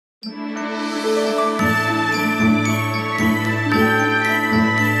Hola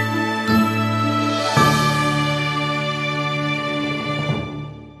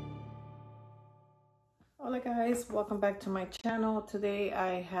guys, welcome back to my channel. Today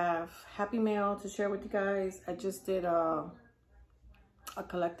I have Happy Mail to share with you guys. I just did a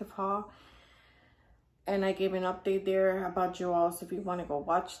collective haul and I gave an update there about Joel. So if you want to go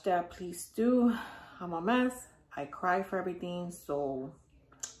watch that, please do. I'm a mess. I cry for everything, so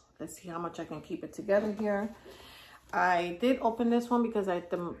let's see how much I can keep it together here. I did open this one because at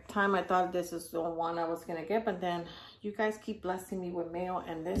the time I thought this is the one I was gonna get, but then you guys keep blessing me with mail,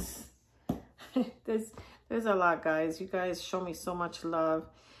 and this there's a lot, guys. You guys show me so much love.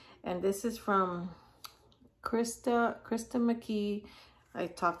 And this is from Krista McKee. I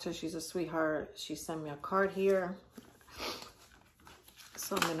talked to her, she's a sweetheart. She sent me a card here,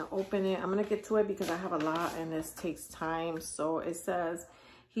 so I'm gonna open it. I'm gonna get to it because I have a lot and this takes time. So it says,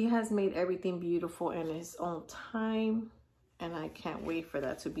 he has made everything beautiful in his own time, and I can't wait for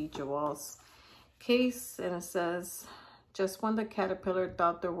that to be Joel's case. And it says, just when the caterpillar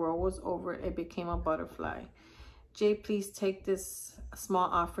thought the world was over, it became a butterfly. Jay, please take this small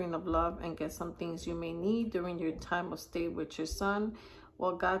offering of love and get some things you may need during your time of stay with your son,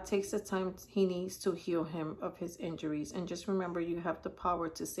 while God takes the time he needs to heal him of his injuries. And just remember, you have the power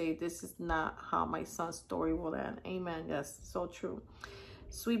to say, this is not how my son's story will end. Amen. Yes, so true.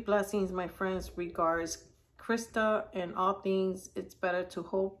 Sweet blessings, my friends. Regards, Krista. In all things, it's better to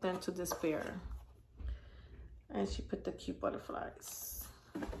hope than to despair. And she put the cute butterflies.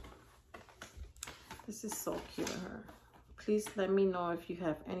 This is so cute of her. Please let me know if you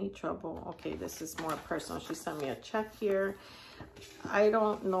have any trouble. Okay, this is more personal. She sent me a check here. I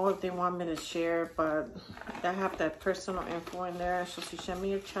don't know if they want me to share, but I have that personal info in there. So she sent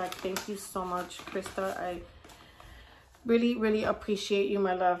me a check. Thank you so much, Krista. I really appreciate you,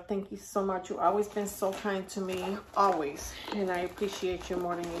 my love. Thank you so much. You've always been so kind to me, always, and I appreciate you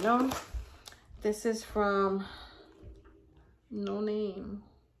more than you know. This is from no name.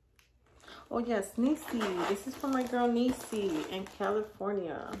 Oh yes, Nisi. This is from my girl Nisi in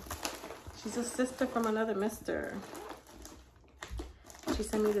California. She's a sister from another mister. She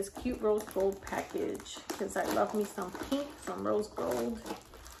sent me this cute rose gold package because I love me some pink, some rose gold.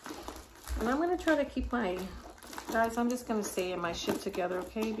 And I'm gonna try to keep my, guys, I'm just gonna say my shit together,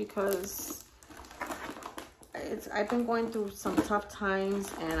 okay? Because I've been going through some tough times,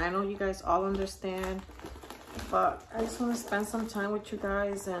 and I know you guys all understand, but I just want to spend some time with you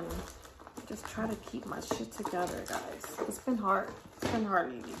guys and just try to keep my shit together, guys. It's been hard. It's been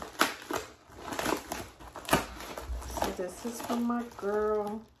hard lately. So this is from my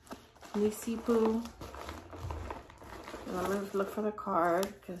girl Nisi Poo. And I'm gonna look for the card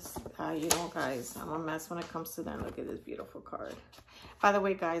because you know, guys, I'm a mess when it comes to that. Look at this beautiful card. By the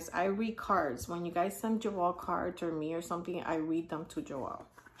way, guys, I read cards. When you guys send Joel cards or me or something, I read them to Joel.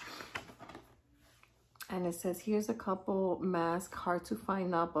 And it says, here's a couple masks, hard to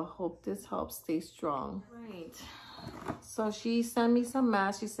find out, but hope this helps. Stay strong. Right. So she sent me some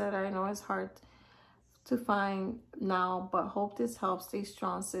masks. She said, I know it's hard to find now, but hope this helps. Stay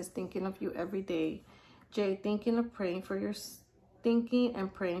strong, sis. Thinking of you every day. Jay, thinking and praying for your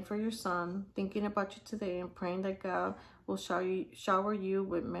son. Thinking about you today and praying that God will shower you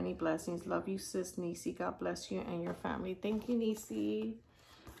with many blessings. Love you, sis Nisi. God bless you and your family. Thank you, Nisi.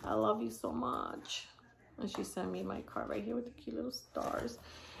 I love you so much. And she sent me my card right here with the cute little stars.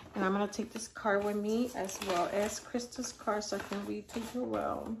 And I'm going to take this card with me as well as Krista's card so I can read to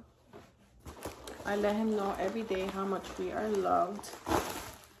Joel. I let him know every day how much we are loved.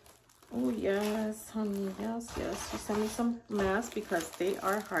 Oh, yes, honey. Yes, yes. She sent me some masks because they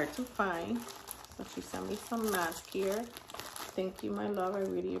are hard to find. So she sent me some masks here. Thank you, my love. I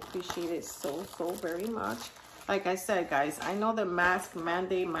really appreciate it so very much. Like I said, guys, I know the mask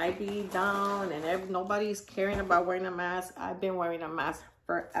mandate might be down and nobody's caring about wearing a mask. I've been wearing a mask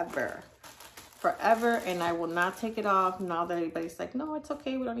forever, and I will not take it off now that everybody's like, no, it's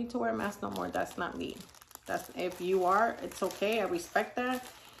okay, we don't need to wear a mask no more. That's not me. That's, if you are, it's okay, I respect that,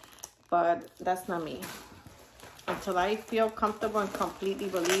 but that's not me. Until I feel comfortable and completely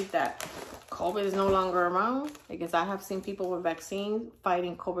believe that COVID is no longer around, because I have seen people with vaccines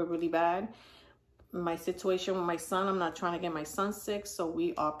fighting COVID really bad. My situation with my son, I'm not trying to get my son sick, so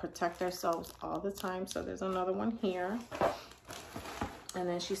we all protect ourselves all the time. So there's another one here. And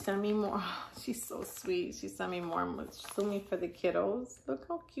then she sent me more. She's so sweet. She sent me more Matsumi for the kiddos. Look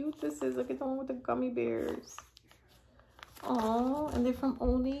how cute this is. Look at the one with the gummy bears. Oh, and they're from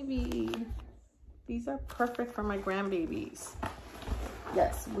Old Navy. These are perfect for my grandbabies.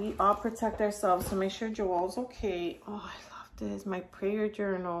 Yes, we all protect ourselves, so make sure Joel's okay. Oh, I love this. My prayer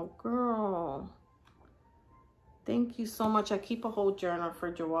journal. Girl. Thank you so much. I keep a whole journal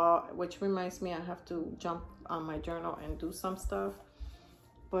for Joelle, which reminds me I have to jump on my journal and do some stuff.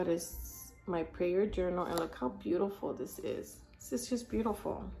 But it's my prayer journal, and look how beautiful this is. This is just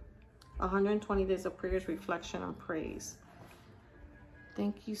beautiful. 120 days of prayers, reflection, and praise.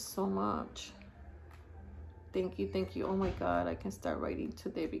 Thank you so much. Thank you, thank you. Oh my God, I can start writing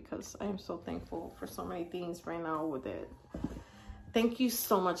today because I am so thankful for so many things right now with it. Thank you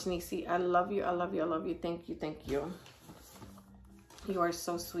so much, Nisi. I love you, I love you, I love you. Thank you, thank you. You are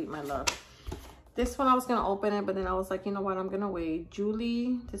so sweet, my love. This one I was gonna open it, but then I was like, you know what, I'm gonna wait.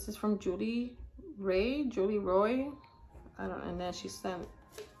 Julie, this is from Julie Roy. I don't, and then she sent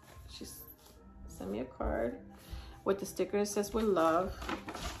me a card with the sticker that says with love.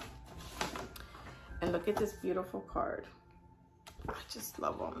 And look at this beautiful card. I just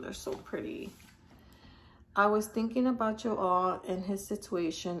love them. They're so pretty. I was thinking about Joel and his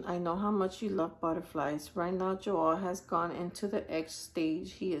situation. I know how much you love butterflies. Right now, Joel has gone into the egg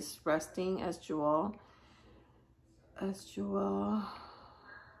stage. He is resting as Joel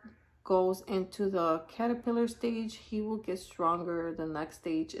goes into the caterpillar stage. He will get stronger. The next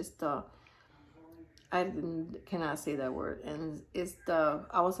stage is the, cannot say that word. And it's the,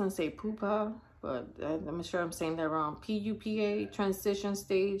 I was going to say pupa, but I'm sure I'm saying that wrong. PUPA, transition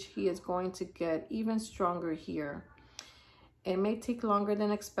stage. He is going to get even stronger here. It may take longer than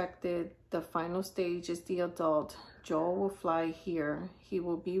expected. The final stage is the adult. Joel will fly here. He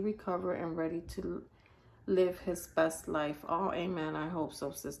will be recovered and ready to live his best life. Oh, amen. I hope so,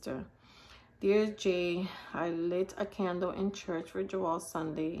 sister. Dear Jay, I lit a candle in church for Joel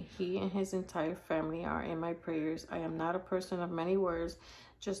Sunday. He and his entire family are in my prayers. I am not a person of many words.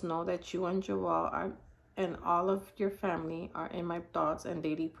 Just know that you and Joel and all of your family are in my thoughts and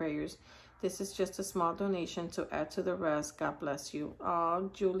daily prayers. This is just a small donation to add to the rest. God bless you.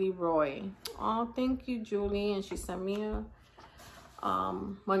 Oh, Julie Roy. Oh, thank you, Julie. And she sent me a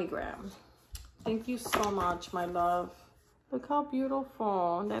MoneyGram. Thank you so much, my love. Look how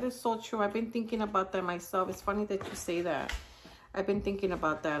beautiful. That is so true. I've been thinking about that myself. It's funny that you say that. I've been thinking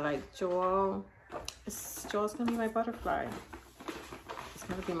about that. Like, Joel's going to be my butterfly. It's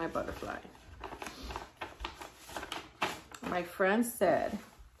going to be my butterfly. My friend said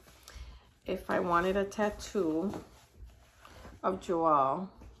if I wanted a tattoo of Joel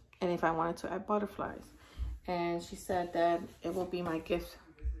and if I wanted to add butterflies. And she said that it will be my gift,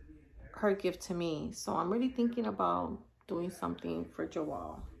 her gift to me. So I'm really thinking about doing something for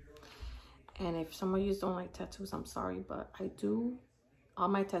Joel. And if some of you don't like tattoos, I'm sorry, but I do. All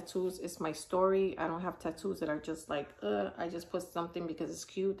my tattoos is my story. I don't have tattoos that are just like, I just put something because it's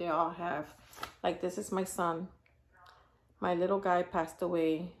cute. They all have, like, this is my son. My little guy passed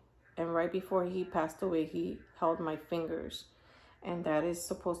away. And right before he passed away, he held my fingers. And that is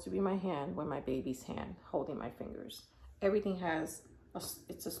supposed to be my hand, with my baby's hand, holding my fingers. Everything has,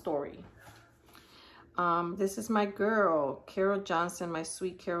 it's a story. This is my girl, Carol Johnson, my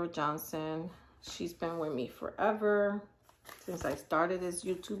sweet Carol Johnson. She's been with me forever, since I started this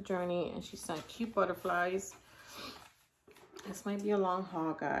YouTube journey, and she sent cute butterflies. This might be a long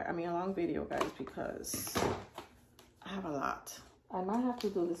haul, a long video, guys, because I have a lot. I might have to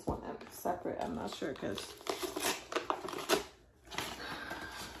do this one separate. I'm not sure,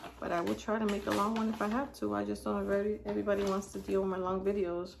 but I will try to make a long one if I have to. I just don't know if everybody wants to deal with my long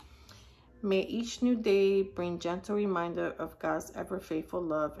videos. May each new day bring gentle reminder of God's ever faithful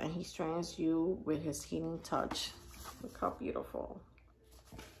love, and he strengthens you with his healing touch. Look how beautiful.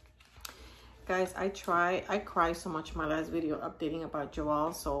 Guys, I cried so much in my last video updating about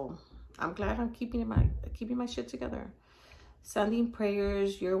Joel, so I'm glad I'm keeping my shit together. Sending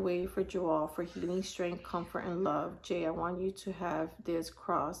prayers your way for Joel for healing, strength, comfort, and love. Jay, I want you to have this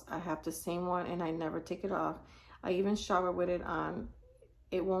cross. I have the same one and I never take it off. I even shower with it on.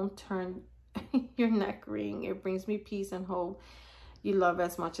 It won't turn your neck ring. It brings me peace and hope. You love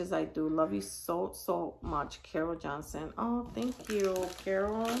as much as I do. Love you so, so much, Carol Johnson. Oh, thank you,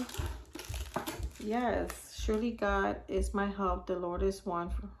 Carol. Yes, surely God is my help. The Lord is one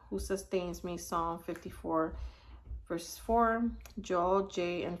who sustains me. Psalm 54, verse 4. Joel,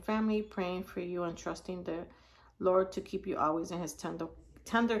 Jay, and family praying for you and trusting the Lord to keep you always in his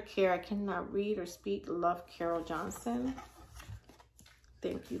tender care. I cannot read or speak. Love, Carol Johnson.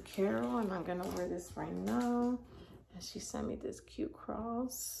 Thank you, Carol. And I'm going to wear this right now. And she sent me this cute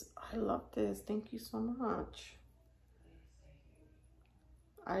cross. I love this. Thank you so much.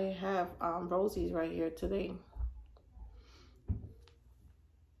 I have rosies right here today.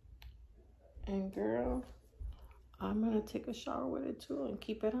 And girl, I'm going to take a shower with it too and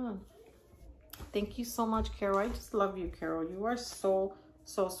keep it on. Thank you so much, Carol. I just love you, Carol. You are so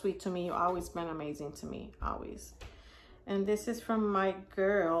sweet to me. You've always been amazing to me, always. And this is from my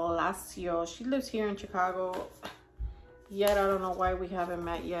girl, Lacio. She lives here in Chicago. Yet I don't know why we haven't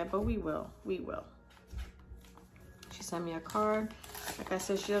met yet, but we will. We will. She sent me a card. Like I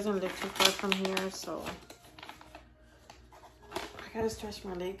said, she doesn't live too far from here, so I gotta stretch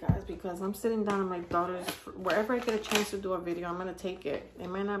my leg, guys, because I'm sitting down at my daughter's. Wherever I get a chance to do a video, I'm gonna take it. It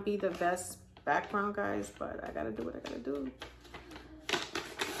might not be the best background, guys, but I gotta do what I gotta do.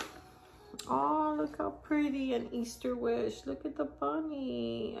 Oh, look how pretty. An Easter wish. Look at the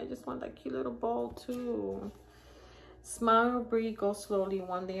bunny. I just want that cute little bowl too. Smile, breathe, go slowly,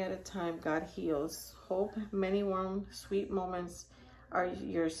 one day at a time. God heals. Hope many warm, sweet moments are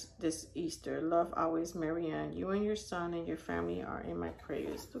yours this Easter. Love always, Marianne. You and your son and your family are in my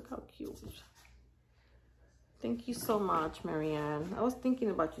prayers. Look how cute. Thank you so much, Marianne. I was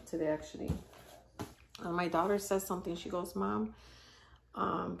thinking about you today, actually. My daughter says something. She goes, Mom,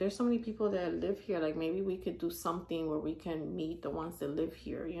 there's so many people that live here. Like, maybe we could do something where we can meet the ones that live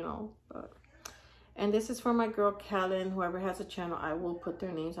here, you know. And this is for my girl, Callan. Whoever has a channel, I will put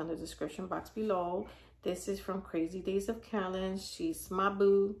their names on the description box below. This is from Crazy Days of Callan. She's my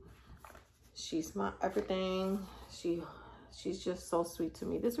boo. She's my everything. She's just so sweet to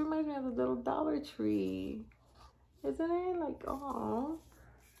me. This reminds me of a little Dollar Tree. Isn't it? Like, oh.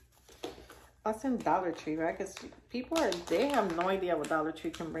 Us in Dollar Tree, right? Because they have no idea what Dollar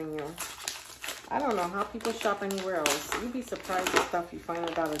Tree can bring you. I don't know how people shop anywhere else. You'd be surprised at stuff you find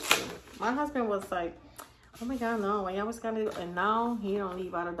at Dollar Tree. My husband was like, oh my God, no, I always got to, and now he don't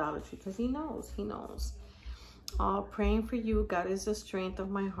leave out of Dollar Tree because he knows. Praying for you. God is the strength of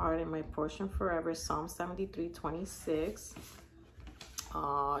my heart and my portion forever. Psalm 73:26.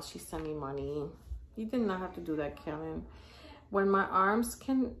 She sent me money. You did not have to do that, Kellen. When my arms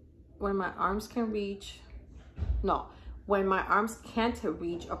can't reach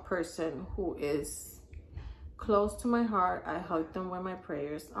a person who is close to my heart, I hug them with my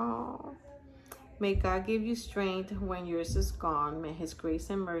prayers. Oh, may God give you strength when yours is gone. May his grace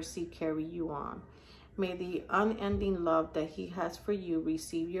and mercy carry you on. May the unending love that he has for you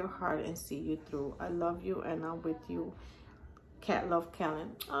receive your heart and see you through. I love you and I'm with you. Cat love,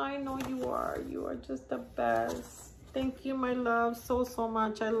 Callan. I know you are. You are just the best. Thank you, my love, so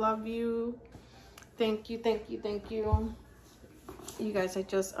much. I love you. Thank you. You guys are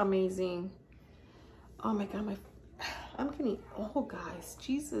just amazing. Oh my God, I'm getting old, guys.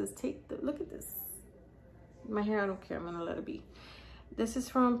 Jesus, look at this. My hair, I don't care. I'm gonna let it be. This is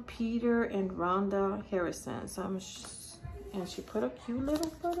from Peter and Rhonda Harrison. So and she put a cute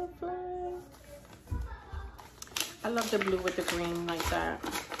little butterfly. I love the blue with the green like that.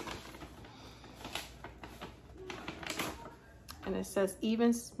 And it says,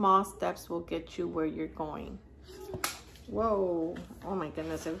 even small steps will get you where you're going. Whoa. Oh my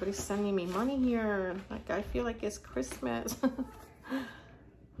goodness. Everybody's sending me money here. Like, I feel like it's Christmas.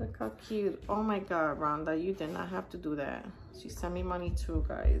 Look how cute. Oh my God, Rhonda, you did not have to do that. She sent me money too,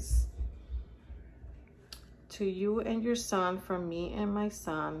 guys. To you and your son, from me and my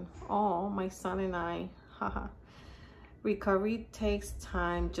son. Oh, my son and I. Haha. Recovery takes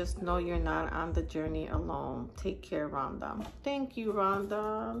time. Just know you're not on the journey alone. Take care, Rhonda. Thank you,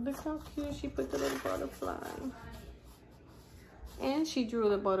 Rhonda. Look how cute she put the little butterfly. And she drew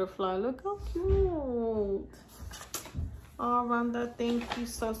the butterfly. Look how cute. Oh, Rhonda, thank you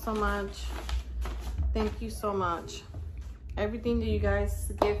so much. Thank you so much. Everything that you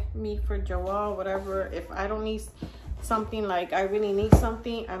guys give me for Joel, whatever, if I don't need something, like I really need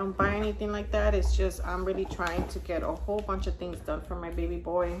something, I don't buy anything like that. It's just I'm really trying to get a whole bunch of things done for my baby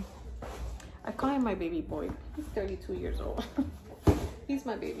boy. I call him my baby boy. He's 32 years old. He's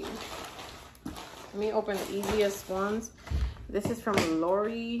my baby. Let me open the easiest ones. This is from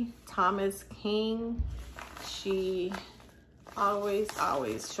Lori Thomas King. She always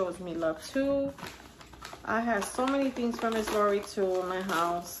shows me love too. I have so many things from Miss Lori too in my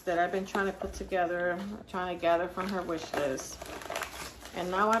house that I've been trying to put together, trying to gather from her wish list. And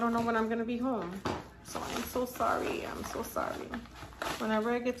now I don't know when I'm going to be home. So I'm so sorry. I'm so sorry.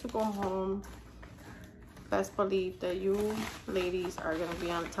 Whenever I get to go home, best believe that you ladies are going to be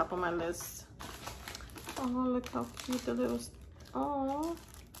on top of my list. Oh, look how cute the little... Oh.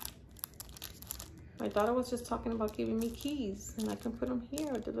 My daughter was just talking about giving me keys, and I can put them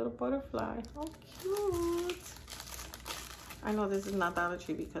here with the little butterfly. How cute. I know this is not Dollar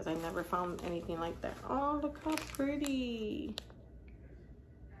Tree because I never found anything like that. Oh, look how pretty.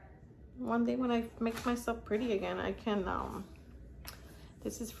 One day when I make myself pretty again, I can.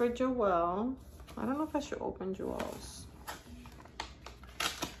 This is for Joelle. I don't know if I should open Joelle's.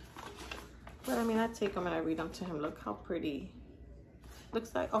 But I mean, I take them and I read them to him. Look how pretty.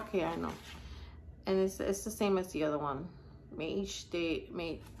 Looks like, okay, I know. And it's the same as the other one. May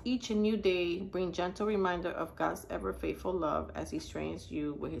each new day bring gentle reminder of God's ever faithful love as he strengthens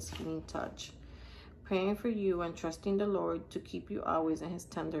you with his healing touch. Praying for you and trusting the Lord to keep you always in his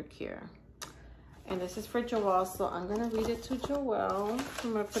tender care. And this is for Joel, so I'm going to read it to Joel.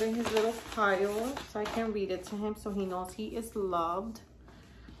 I'm going to put it in his little pile so I can read it to him so he knows he is loved.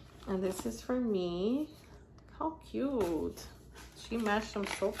 And this is for me. How cute. She matched them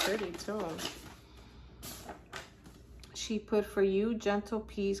so pretty too. She put for you gentle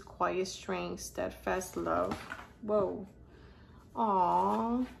peace, quiet strength, steadfast love. Whoa.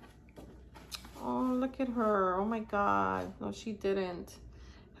 Aww. Oh, look at her. Oh my God. No, she didn't.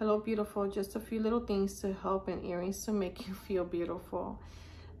 Hello, beautiful. Just a few little things to help and earrings to make you feel beautiful.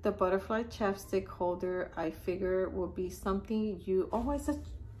 The butterfly chapstick holder, I figure, will be something you... Oh, it's a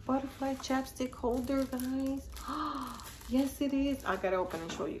butterfly chapstick holder, guys. Yes, it is. I gotta open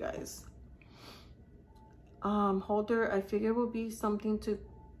and show you guys. Holder, I figure will be something to...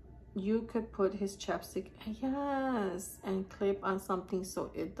 You could put his chapstick, yes, and clip on something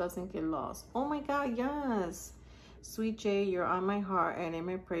so it doesn't get lost. Oh my God, yes. Sweet J, you're on my heart and in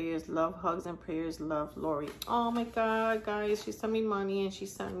my prayers. Love, hugs, and prayers. Love, Lori. Oh my God, guys, she sent me money and she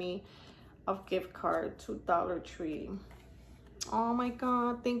sent me a gift card to Dollar Tree. Oh my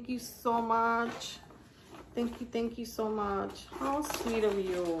God, thank you so much. Thank you so much. How sweet of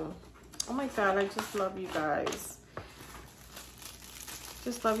you. Oh my God, I just love you guys.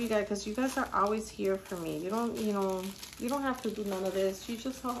 Just love you guys because you guys are always here for me. You don't, you know, you don't have to do none of this. You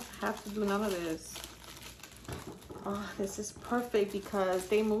just don't have to do none of this. Oh, this is perfect because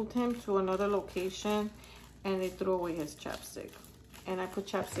they moved him to another location and they threw away his chapstick. And I put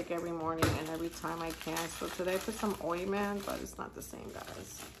chapstick every morning and every time I can. So today I put some ointment, but it's not the same,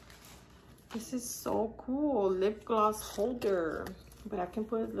 guys. This is so cool. Lip gloss holder. But I can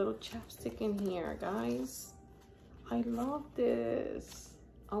put a little chapstick in here, guys. I love this.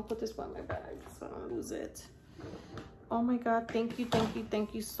 I'll put this one in my bag so I don't lose it. Oh my God, thank you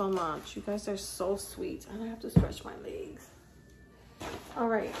so much. You guys are so sweet. And I have to stretch my legs. All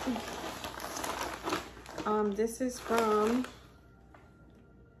right. This is from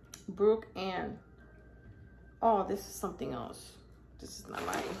Brooke Ann. Oh, this is something else. This is not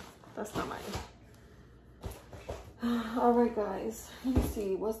mine. That's not mine. All right, guys. Let me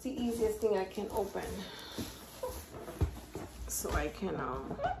see. What's the easiest thing I can open? So I can,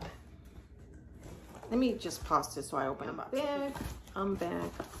 let me just pause this so I open my bag. I'm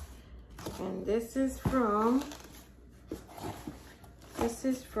back. And this is from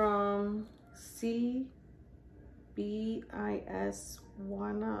CBIS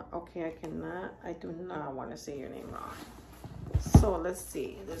Wanna. Okay, I do not want to say your name wrong. So let's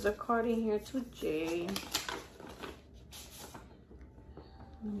see. There's a card in here to Jay.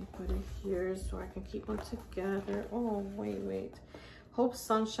 Let me put it here so I can keep them together. Oh, wait. Hope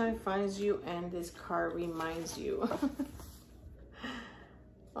sunshine finds you and this card reminds you.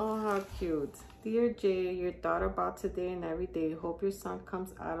 Oh, how cute. Dear Jay, your thought about today and every day. Hope your son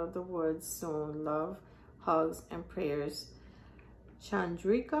comes out of the woods soon. Love, hugs, and prayers.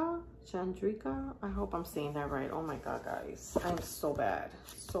 Chandrika? I hope I'm saying that right. Oh my God, guys. I'm so bad.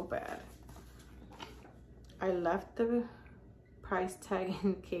 So bad. I left the price tag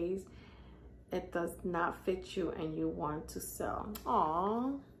in case it does not fit you and you want to sell.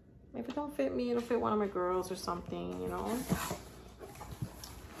 Aww. If it don't fit me, it'll fit one of my girls or something, you know?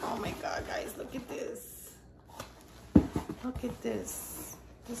 Oh my God, guys, look at this. Look at this.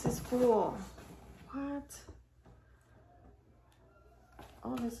 This is cool. What?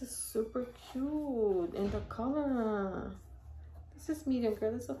 Oh, this is super cute in the color. This is medium,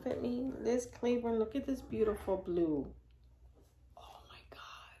 girl. This will fit me. Liz Claiborne, look at this beautiful blue.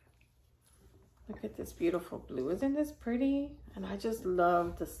 Look at this beautiful blue. Isn't this pretty? And I just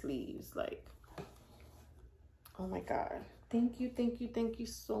love the sleeves. Like, oh my God. Thank you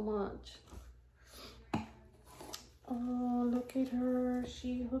so much. Oh, look at her.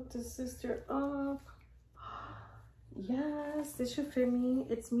 She hooked her sister up. Yes, this should fit me.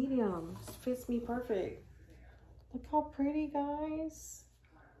 It's medium. It fits me perfect. Look how pretty, guys.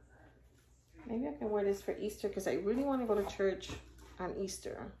 Maybe I can wear this for Easter because I really want to go to church on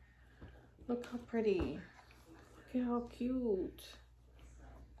Easter. Look how pretty. Look at how cute.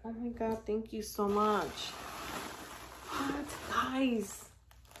 Oh my God, thank you so much. What, guys?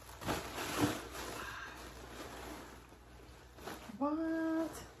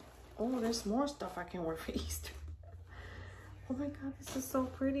 What? Oh, there's more stuff I can wear for Easter. Oh my God, this is so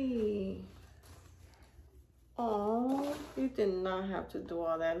pretty. Oh, you did not have to do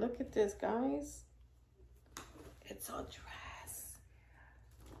all that. Look at this, guys. It's a dress.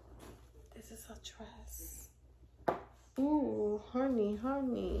 This is a dress. Ooh, honey,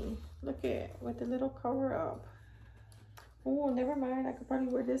 honey. Look at with the little cover up. Oh, never mind. I could probably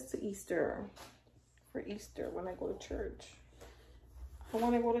wear this to Easter. For Easter when I go to church. I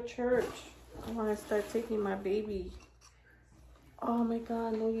want to go to church. I want to start taking my baby. Oh my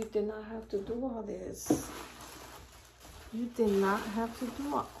God, no, you did not have to do all this. You did not have to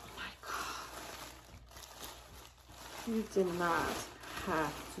do all, oh my God. You did not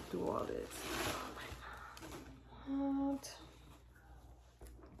have to do all this. Oh my God. What?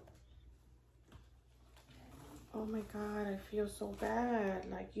 Oh my God, I feel so bad.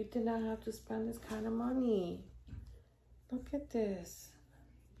 Like, you did not have to spend this kind of money. Look at this.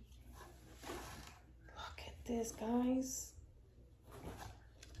 Look at this, guys.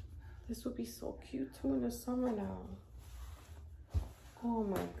 This would be so cute too in the summer now. Oh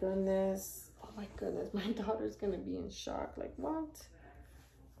my goodness. Oh my goodness. My daughter's gonna be in shock. Like, what?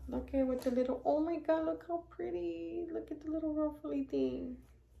 Look at with the little, oh my God, look how pretty. Look at the little ruffly thing.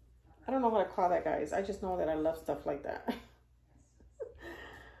 I don't know what to call that, guys. I just know that I love stuff like that.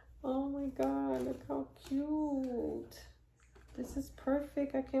 Oh my God, look how cute. This is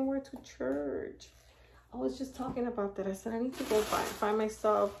perfect. I can wear it to church. I was just talking about that. I said I need to go find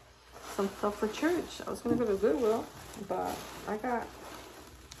myself some stuff for church. I was gonna go to Goodwill, but I got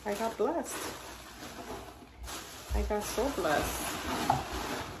blessed. I got so blessed.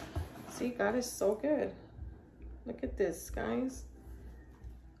 See, God is so good. Look at this, guys.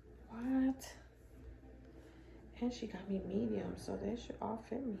 What? And she got me medium, so they should all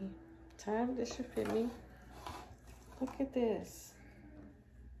fit me. This should fit me. Look at this.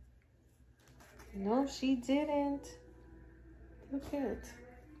 No, she didn't. Look at.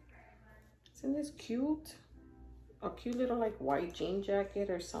 Isn't this cute? A cute little like white jean jacket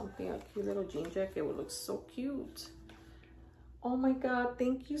or something. A cute little jean jacket would look so cute. Oh my God,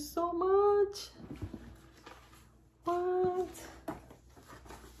 thank you so much. What?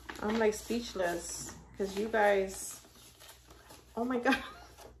 I'm like speechless because you guys, oh my God,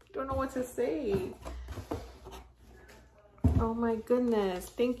 I don't know what to say. Oh my goodness,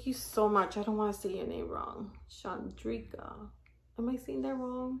 thank you so much. I don't want to say your name wrong. Chandrika. Am I saying that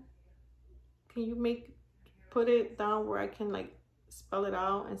wrong? Can you put it down where I can like spell it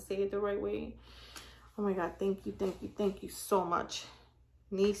out and say it the right way? Oh my God, thank you so much.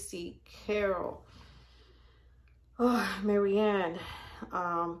 Nisi, Carol, oh, Marianne,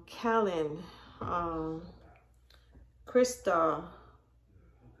 Callan, Krista,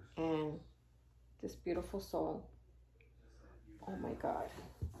 and this beautiful soul. Oh my God.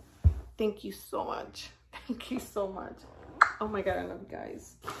 Thank you so much. Thank you so much. Oh my God, I love you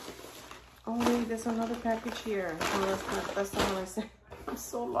guys. Oh wait, there's another package here. Oh, that's not what I said. I'm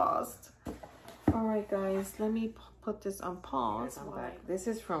so lost. All right, guys, let me put this on pause. I'm back. This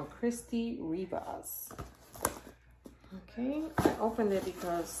is from Christy Rivas. Okay, I opened it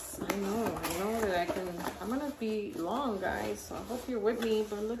because I know that I'm gonna be long, guys, so I hope you're with me.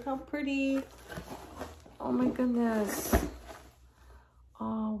 But look how pretty. Oh my goodness.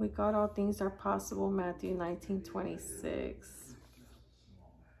 Oh, we got all things are possible, Matthew 19:26.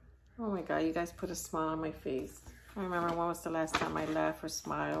 Oh my God, you guys put a smile on my face. I remember when was the last time I laughed or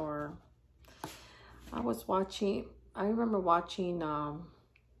smiled, or I remember watching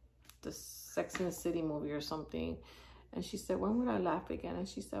the Sex and the City movie or something. And she said, when would I laugh again? And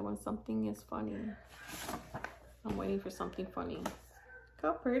she said, when something is funny. I'm waiting for something funny. Look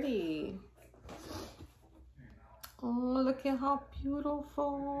how pretty. Oh, look at how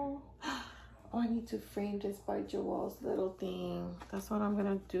beautiful. Oh, I need to frame this by Joelle's little thing. That's what I'm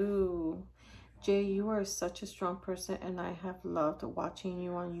going to do. Jay, you are such a strong person, and I have loved watching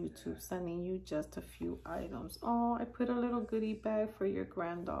you on YouTube, sending you just a few items. Oh, I put a little goodie bag for your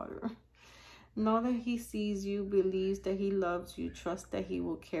granddaughter. Know that he sees you, believes that he loves you, trust that he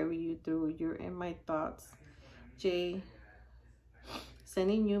will carry you through. You're in my thoughts. Jay,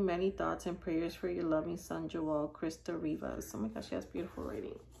 sending you many thoughts and prayers for your loving son, Joel. Krista Rivas. Oh my gosh, she has beautiful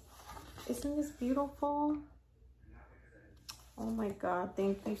writing. Isn't this beautiful? Oh my God,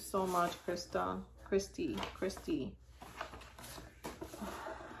 thank you so much, Christy.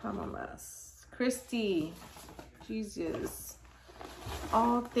 I'm a mess. Christy, Jesus.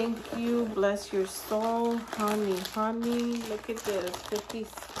 Oh, thank you. Bless your soul. Honey. Look at this.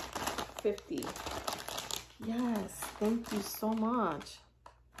 50. Yes, thank you so much.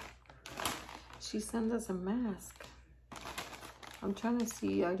 She sent us a mask. I'm trying to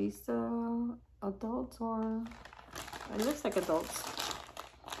see, are these adults or... It looks like adults.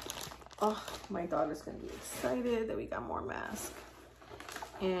 Oh, my daughter's gonna be excited that we got more masks.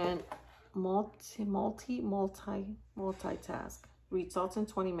 And multitask. Results in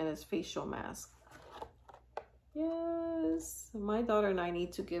 20 minutes facial mask. Yes, my daughter and I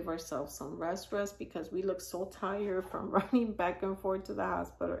need to give ourselves some rest because we look so tired from running back and forth to the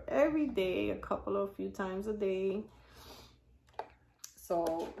hospital every day, a few times a day.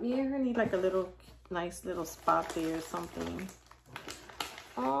 So me and her need like a nice little spot there or something.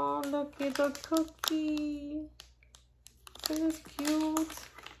 Oh, look at the cookie. Isn't this cute?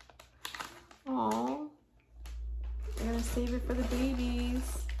 Oh, we're gonna save it for the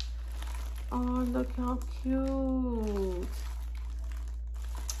babies. Oh, look how cute.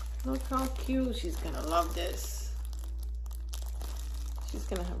 Look how cute. She's gonna love this. She's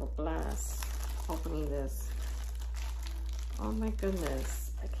gonna have a blast opening this. Oh my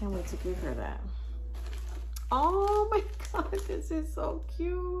goodness. I can't wait to give her that. Oh my God, this is so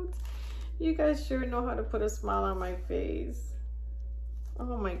cute. You guys sure know how to put a smile on my face.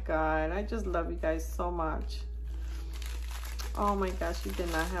 Oh my God, I just love you guys so much. Oh my gosh, you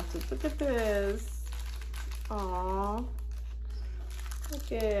did not have to. Look at this. Aww.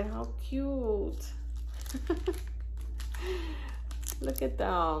 Look at how cute. Look at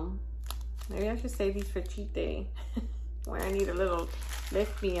them. Maybe I should save these for cheat day. When I need a little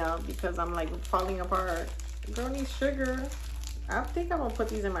lift me up because I'm like falling apart. Girl needs sugar. I think I'm gonna put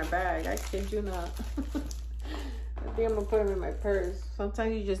these in my bag. I kid you not. I think I'm gonna put them in my purse.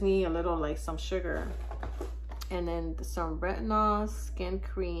 Sometimes you just need a little, like, some sugar. And then some retinol skin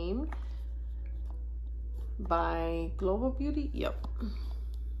cream by Global Beauty. Yep.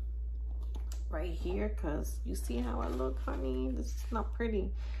 Right here, because you see how I look, honey? This is not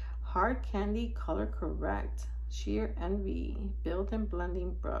pretty. Hard Candy Color Correct Sheer Envy Build and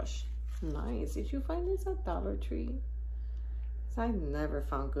Blending Brush. Nice. Did you find this at Dollar Tree? I never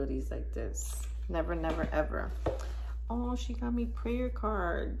found goodies like this. Never, never, ever. Oh, she got me prayer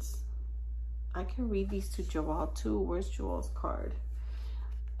cards. I can read these to Joel too. Where's Joel's card?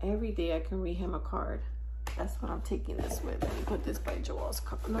 Every day I can read him a card. That's what I'm taking this with. Let me put this by Joel's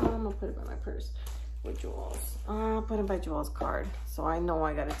card. No, I'm gonna put it by my purse with Joel's. I'll put it by Joel's card. So I know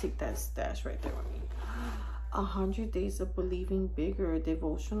I gotta take that stash right there with me. 100 Days of Believing Bigger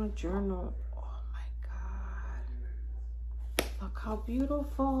devotional journal. Oh my God. Look how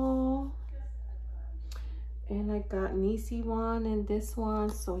beautiful. And I got Nisi one and this one.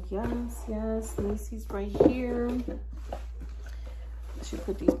 So yes, yes, Nisi's right here. I should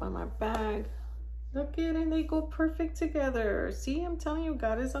put these by my bag. Look at it, and they go perfect together. See, I'm telling you,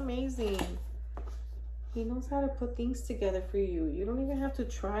 God is amazing. He knows how to put things together for you. You don't even have to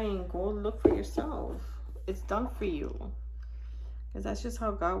try and go look for yourself. It's done for you. Because that's just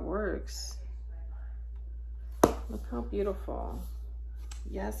how God works. Look how beautiful.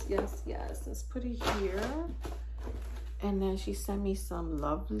 Yes, yes, yes. Let's put it here. And then she sent me some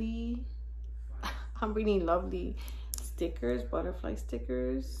lovely, I'm reading lovely stickers, butterfly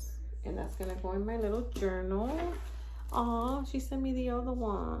stickers. And that's gonna go in my little journal. Oh, she sent me the other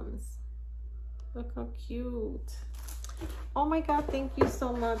ones. Look how cute. Oh my God, thank you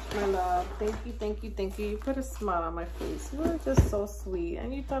so much, my love. Thank you, thank you, thank you. You put a smile on my face. You are just so sweet.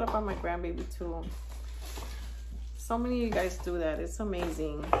 And you thought about my grandbaby too. So many of you guys do that. It's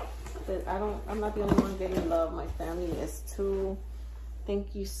amazing. But I'm not the only one getting love. My family is too.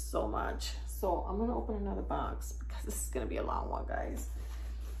 Thank you so much. So I'm gonna open another box because this is gonna be a long one, guys.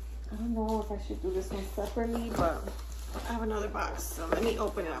 I don't know if I should do this one separately, but I have another box. So let me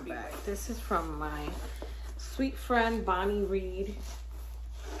open it up back. This is from my sweet friend Bonnie Reed.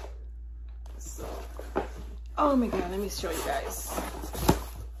 So, oh my God, let me show you guys.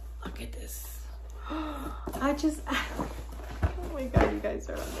 Look at this. Oh my God, you guys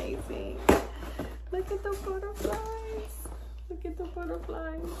are amazing. Look at the butterflies. Look at the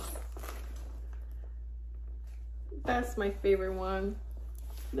butterflies. That's my favorite one.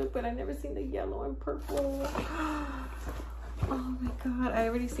 Look, but I never seen the yellow and purple. Oh my God, I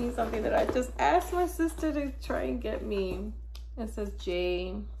already seen something that I just asked my sister to try and get me. It says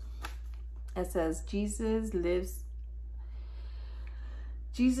J. It says Jesus lives.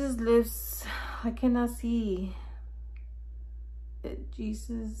 Jesus lives. I cannot see.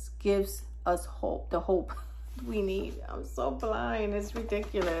 Jesus gives us hope. The hope we need. I'm so blind. It's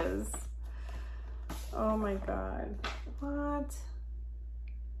ridiculous. Oh my God. What?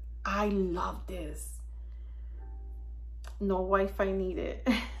 I love this. No Wi-Fi needed.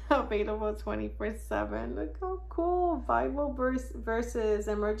 Available 24/7. Look how cool. Bible verses,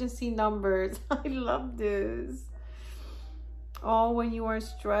 emergency numbers. I love this. Oh, when you are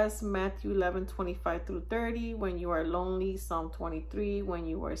stressed, Matthew 11:25 through 30. When you are lonely, Psalm 23. When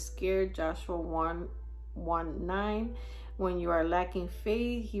you are scared, Joshua 1:9. When you are lacking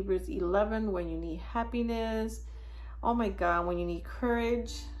faith, Hebrews 11. When you need happiness, oh my God, when you need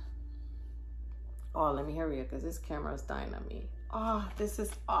courage. Oh, let me hurry up because this camera is dying on me. Oh, this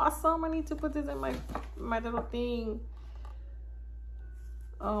is awesome. I need to put this in my little thing.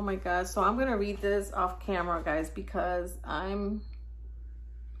 Oh my God. So I'm going to read this off camera, guys, because I'm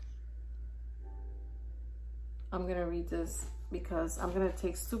going to read this because I'm going to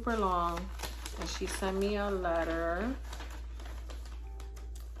take super long. And she sent me a letter.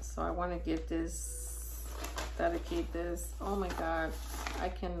 So I want to give this, dedicate this. Oh my God. I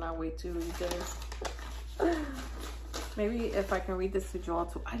cannot wait to read this. Maybe if I can read this to Joel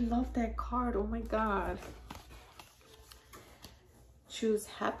too. I love that card. Oh my God. Choose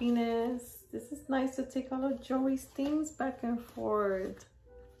happiness. This is nice to take all of Joey's things back and forth.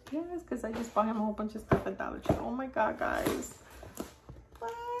 Yes, because I just bought him a whole bunch of stuff at Dollar Tree. Oh my God, guys.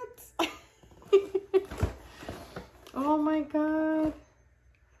 What? Oh my God.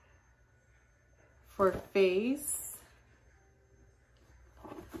 For face.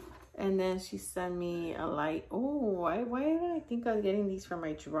 And then she sent me a light. Oh, why did I think I was getting these for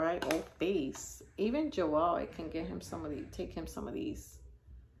my dry old face? Even Joel, I can get him some of these, take him some of these.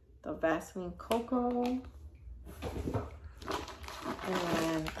 The Vaseline Cocoa.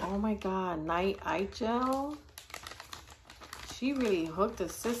 And oh my God, Night Eye Gel. She really hooked her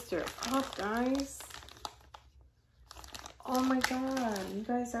sister up, guys. Oh my God, you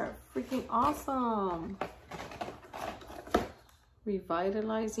guys are freaking awesome.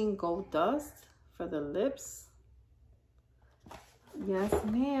 Revitalizing Gold Dust for the lips. Yes,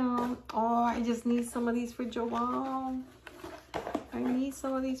 ma'am. Oh, I just need some of these for Joel. I need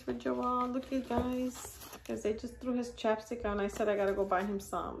some of these for Joel. Look at guys. Because they just threw his chapstick on. I said I gotta go buy him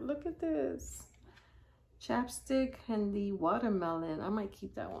some. Look at this. Chapstick and the watermelon. I might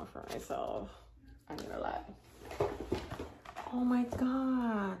keep that one for myself. I'm gonna lie. Oh my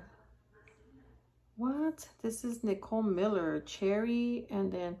God. What? This is Nicole Miller. Cherry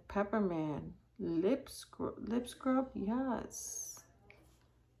and then peppermint. Lip scrub. Yes.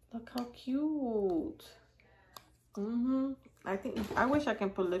 Look how cute. I wish I can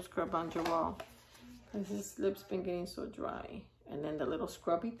put lip scrub on Joel. Because his lips been getting so dry. And then the little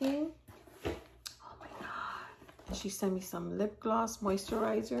scrubby thing. Oh my God. And she sent me some lip gloss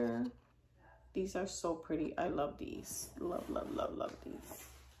moisturizer. These are so pretty. I love these. Love, love, love, love these.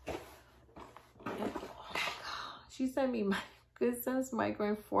 And, oh my God. She sent me my Good Sense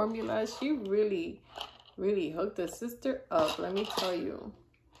Migraine Formula. She really, really hooked her sister up. Let me tell you.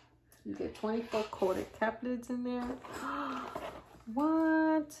 You get 24 coated cap lids in there.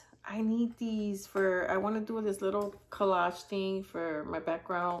 What? I need these for, I want to do this little collage thing for my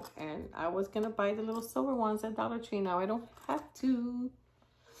background. And I was going to buy the little silver ones at Dollar Tree. Now I don't have to.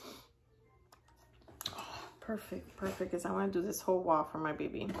 Oh, perfect, perfect. Because I want to do this whole wall for my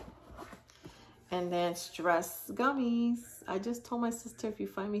baby. And then stress gummies. I just told my sister, if you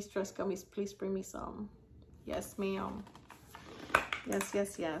find me stress gummies, please bring me some. Yes, ma'am. Yes,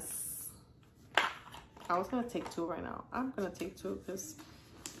 yes, yes. I was going to take two right now. I'm going to take two because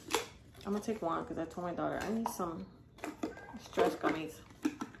I'm going to take one because I told my daughter I need some stress gummies.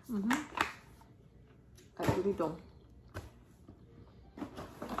 I really don't.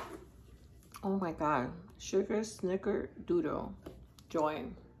 Oh my God. Sugar Snicker Doodle.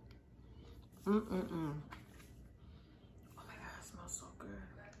 Join. Oh my God, it smells so good.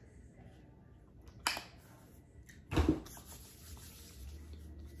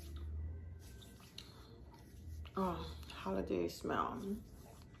 Oh, holiday smell.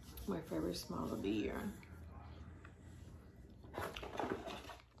 My favorite smell of the year.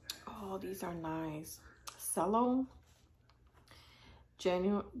 Oh, these are nice. Cello.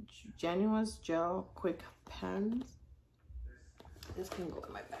 Genuine Gel Quick Pens. This can go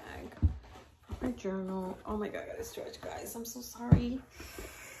in my bag. My journal. Oh my God, I gotta stretch, guys. I'm so sorry.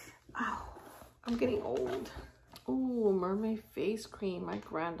 Ow, I'm getting old. Ooh, Mermaid Face Cream. My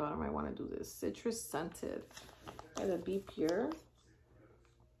granddaughter might want to do this. Citrus Scented by the Be Pure.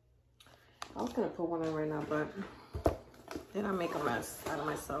 I was gonna put one in right now, but then I make a mess out of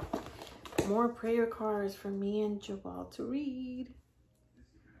myself. More prayer cards for me and Joel to read.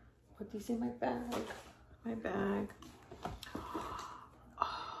 Put these in my bag. My bag.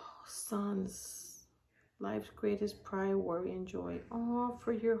 Oh, sons. Life's greatest pride, worry, and joy. Oh,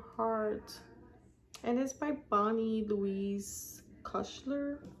 for your heart. And it's by Bonnie Louise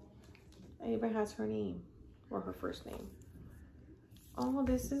Kushler. It even has her name or her first name. Oh,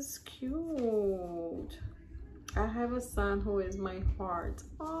 this is cute. I have a son who is my heart.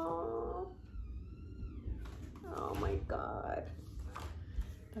 Oh, oh my God.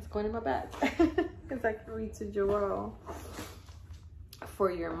 That's going in my bag. Because I can read to Joelle.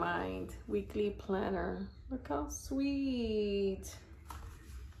 For Your Mind weekly planner. Look how sweet.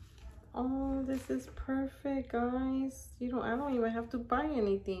 Oh, this is perfect, guys. I don't even have to buy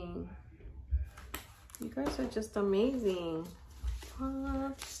anything. You guys are just amazing.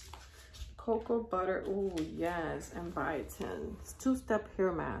 Cocoa butter. Oh, yes. And biotin. It's 2-step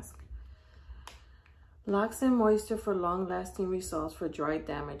hair mask. Locks in moisture for long-lasting results for dry,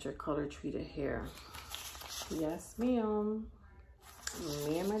 damaged, or color-treated hair. Yes, ma'am.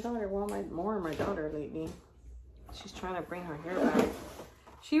 Me and my daughter. Well, more my daughter lately. She's trying to bring her hair back.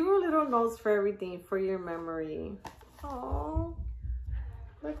 She wrote little notes for everything for your memory. Oh,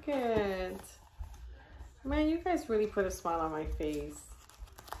 look at. Man, you guys really put a smile on my face.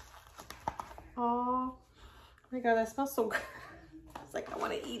 Oh my God, that smells so good. It's like I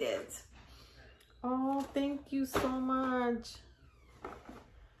want to eat it. Oh, thank you so much.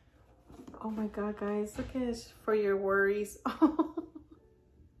 Oh my God, guys, look at this for your worries.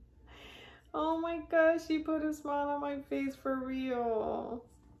 Oh my gosh, she put a smile on my face for real.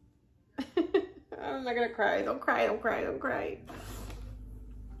 I'm not gonna cry. Don't cry, don't cry, don't cry.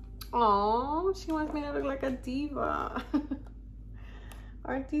 Oh, she wants me to look like a diva.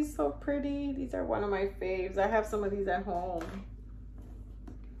 Aren't these so pretty? These are one of my faves. I have some of these at home.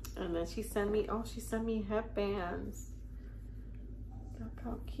 And then she sent me, oh, she sent me headbands. Look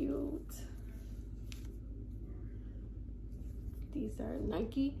how cute. These are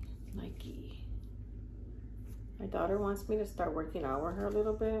Nike. My daughter wants me to start working out with her a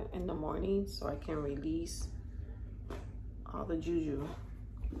little bit in the morning so I can release all the juju.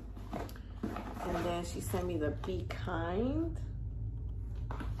 And then she sent me the Be Kind.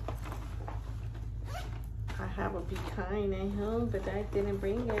 I have a Be Kind at home, but I didn't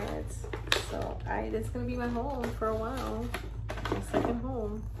bring it. So it's gonna be my home for a while. My second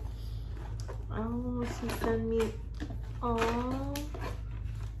home. Oh, she sent me, oh.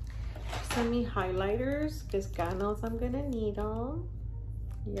 Send me highlighters because God knows I'm gonna need them.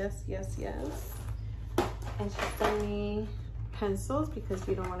 Yes, yes, yes. And she sent me pencils because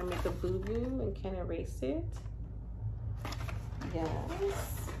we don't want to make a boo-boo and can't erase it.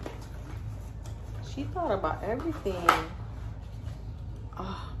 Yes. She thought about everything.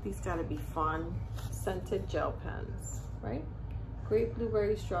 Oh, these gotta be fun. Scented gel pens, right? Grape,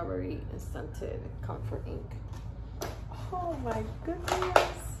 blueberry, strawberry, and scented comfort ink. Oh my goodness.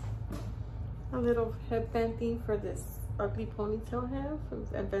 A little headband thing for this ugly ponytail hair.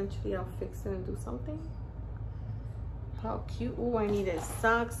 Eventually I'll fix it and do something. How cute. Oh, I needed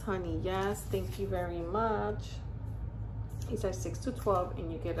socks, honey. Yes, thank you very much. These are 6 to 12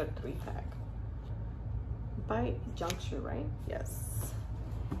 and you get a 3-pack. By Juncture, right? Yes.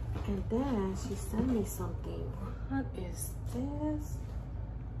 And then she sent me something. What is this?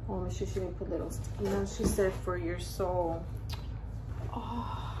 Oh, make sure she didn't put little sticky notes. She said for your soul.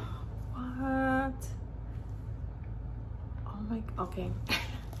 Oh. What? Oh my, okay.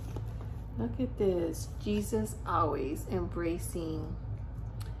 Look at this. Jesus Always Embracing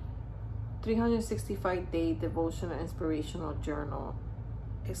 365-day devotional inspirational journal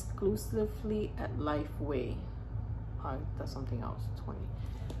exclusively at Lifeway. That's something else. 20.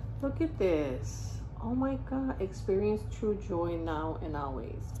 Look at this. Oh my God. Experience true joy now and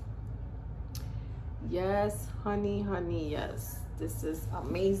always. Yes, honey, honey, yes. This is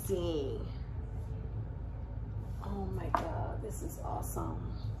amazing. Oh my God, this is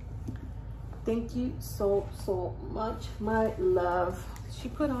awesome. Thank you so much, my love. She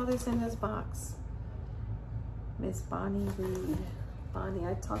put all this in this box. Miss Bonnie Reed. Bonnie,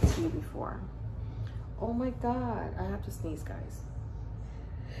 I talked to you before. Oh my God, I have to sneeze, guys.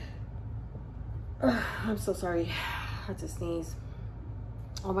 I'm so sorry. I had to sneeze.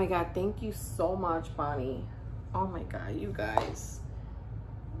 Oh my God, thank you so much, Bonnie. Oh my God, you guys.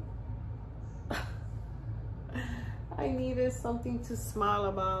 I needed something to smile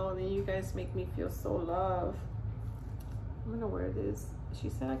about and you guys make me feel so loved. I'm gonna wear this. She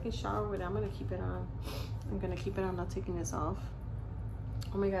said I can shower with it. I'm gonna keep it on. I'm gonna keep it on, not taking this off.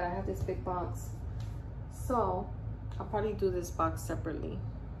 Oh my God, I have this big box. So I'll probably do this box separately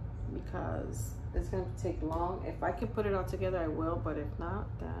because it's gonna take long. If I can put it all together, I will, but if not,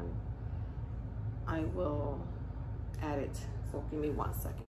 then I will add it. So give me 1 second.